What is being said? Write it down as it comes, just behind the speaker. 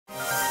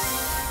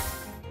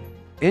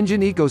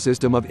Enjin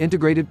ecosystem of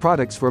integrated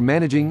products for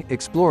managing,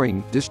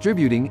 exploring,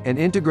 distributing, and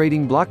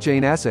integrating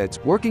blockchain assets,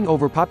 working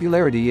over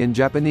popularity in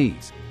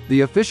Japanese.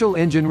 The official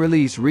Enjin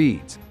release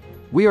reads,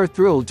 "We are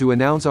thrilled to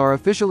announce our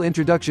official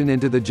introduction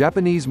into the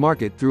Japanese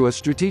market through a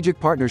strategic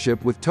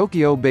partnership with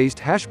Tokyo-based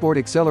HashPort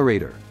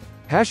Accelerator.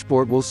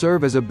 HashPort will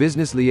serve as a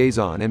business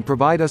liaison and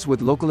provide us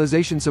with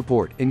localization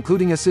support,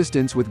 including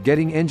assistance with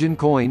getting Enjin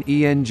Coin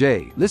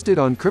 (ENJ) listed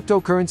on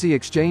cryptocurrency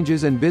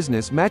exchanges and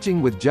business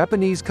matching with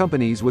Japanese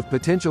companies with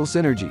potential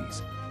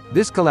synergies.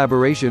 This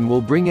collaboration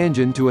will bring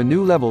Enjin to a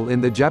new level in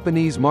the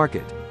Japanese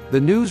market." The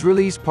news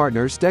release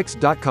partner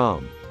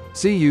stex.com.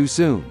 See you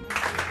soon.